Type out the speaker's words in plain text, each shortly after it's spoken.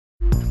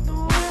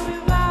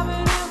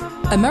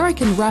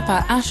American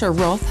rapper Asher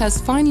Roth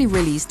has finally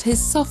released his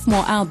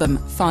sophomore album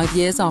 5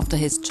 years after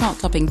his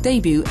chart-topping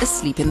debut,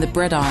 Asleep in the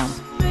Bread Aisle.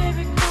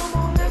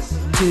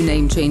 2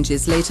 name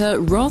changes later,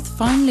 Roth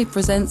finally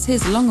presents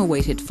his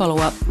long-awaited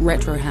follow-up,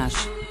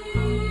 Retrohash.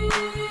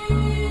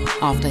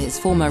 After his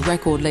former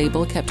record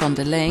label kept on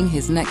delaying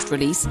his next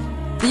release,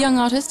 the young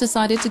artist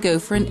decided to go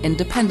for an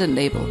independent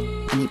label,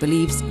 and he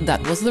believes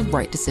that was the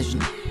right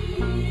decision.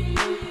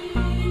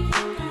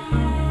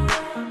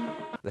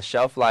 The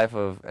shelf life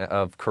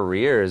of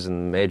careers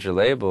in major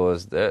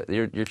labels,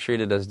 you're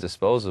treated as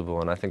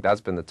disposable, and I think that's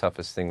been the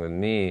toughest thing with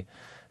me.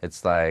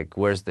 It's like,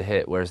 where's the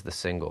hit, where's the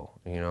single,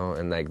 you know?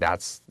 And like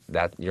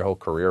that your whole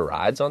career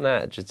rides on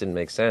that. It just didn't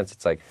make sense.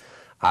 It's like,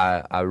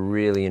 I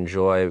really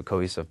enjoy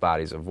cohesive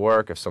bodies of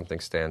work. If something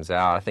stands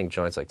out, I think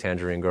joints like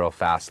Tangerine Girl,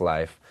 Fast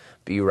Life,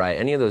 Be Right,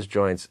 any of those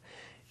joints,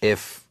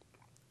 if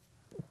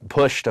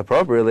pushed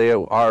appropriately,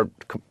 are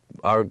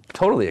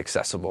totally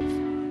accessible.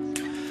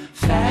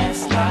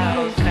 Fast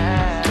life,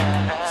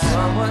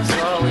 someone's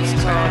always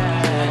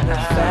calling the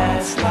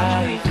fast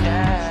life.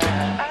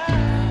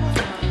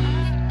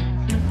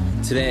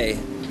 Today,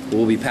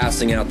 we'll be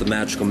passing out the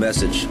magical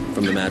message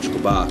from the magical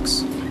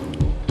box.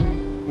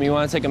 You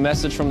want to take a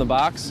message from the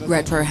box?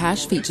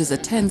 Retrohash features a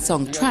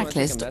 10-song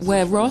tracklist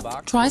where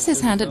Roth tries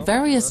his hand at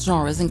various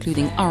genres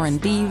including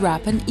R&B,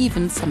 rap and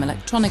even some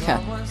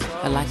electronica,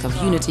 a lack of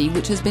unity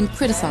which has been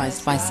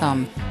criticized by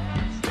some.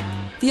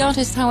 The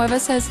artist, however,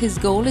 says his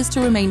goal is to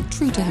remain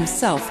true to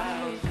himself.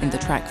 In the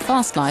track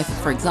Fast Life,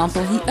 for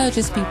example, he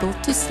urges people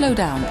to slow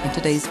down in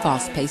today's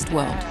fast-paced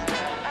world.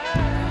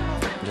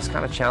 Just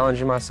kind of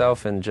challenging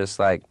myself and just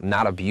like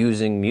not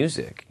abusing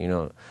music, you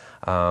know.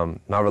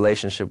 My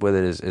relationship with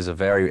it is it's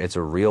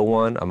a real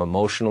one. I'm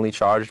emotionally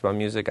charged by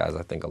music, as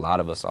I think a lot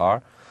of us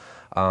are.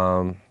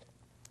 And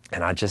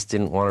I just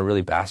didn't want to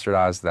really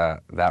bastardize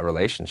that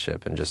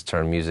relationship and just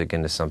turn music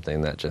into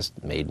something that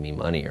just made me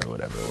money or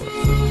whatever it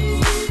was.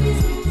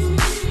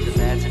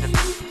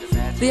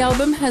 The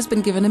album has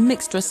been given a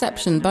mixed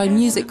reception by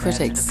music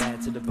critics.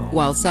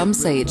 While some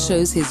say it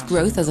shows his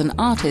growth as an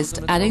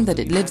artist, adding that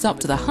it lives up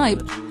to the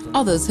hype,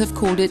 others have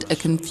called it a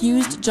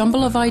confused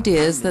jumble of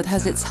ideas that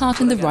has its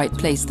heart in the right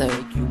place,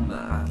 though.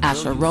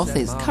 Asher Roth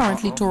is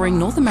currently touring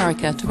North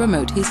America to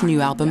promote his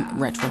new album,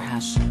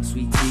 Retrohash.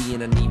 Sweet tea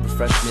and I need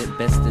refreshment,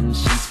 best in the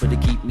sheets for to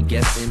keep me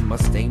guessing.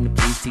 Mustang,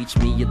 please teach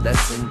me a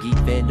lesson. Geek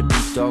fan to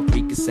beat dog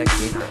creek a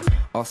second.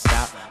 All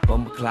stop,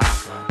 bumble clock.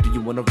 Do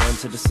you wanna run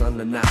to the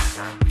sun or not?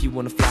 If you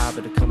wanna fly,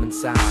 better come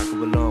inside.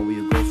 Go along,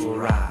 we'll go for a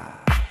ride.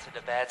 To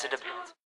the bad, to the